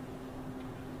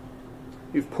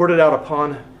you've poured it out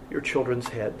upon your children's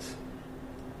heads.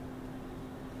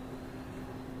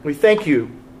 We thank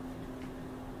you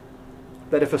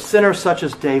that if a sinner such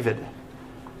as David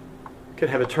can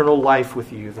have eternal life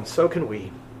with you, then so can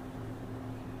we.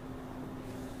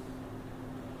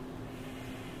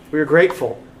 We are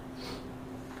grateful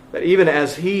that even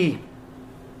as he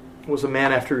was a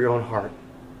man after your own heart,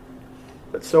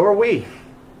 that so are we.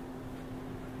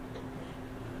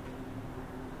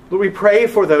 Lord, we pray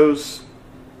for those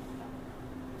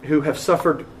who have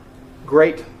suffered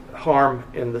great harm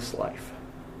in this life.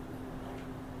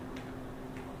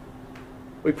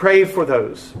 We pray for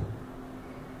those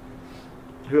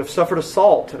who have suffered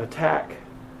assault and attack.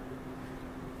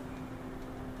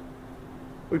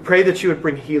 We pray that you would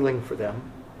bring healing for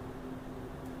them.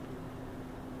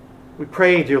 We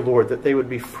pray, dear Lord, that they would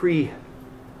be free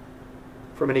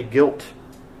from any guilt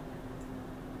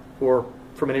or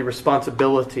from any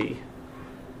responsibility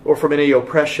or from any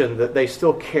oppression that they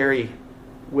still carry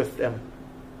with them.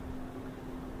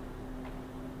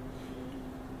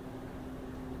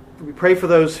 We pray for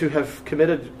those who have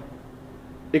committed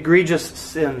egregious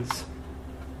sins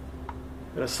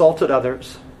and assaulted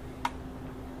others.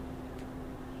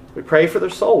 We pray for their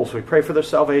souls. We pray for their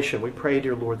salvation. We pray,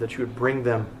 dear Lord, that you would bring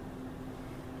them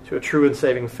to a true and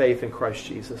saving faith in Christ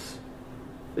Jesus,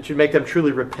 that you'd make them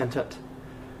truly repentant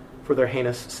for their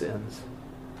heinous sins.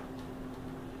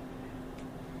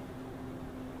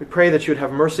 We pray that you would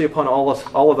have mercy upon all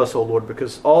of us, O Lord,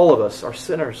 because all of us are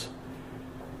sinners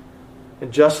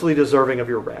and justly deserving of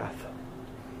your wrath.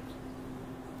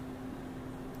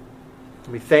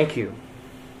 And we thank you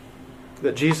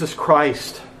that Jesus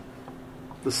Christ,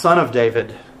 the Son of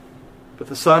David, but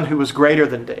the Son who was greater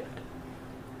than David,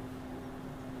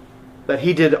 that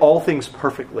he did all things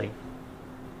perfectly,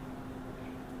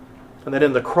 and that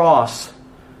in the cross,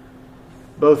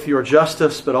 both your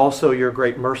justice but also your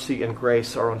great mercy and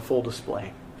grace are on full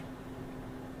display.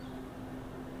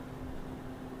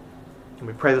 And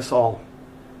we pray this all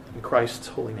in Christ's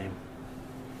holy name.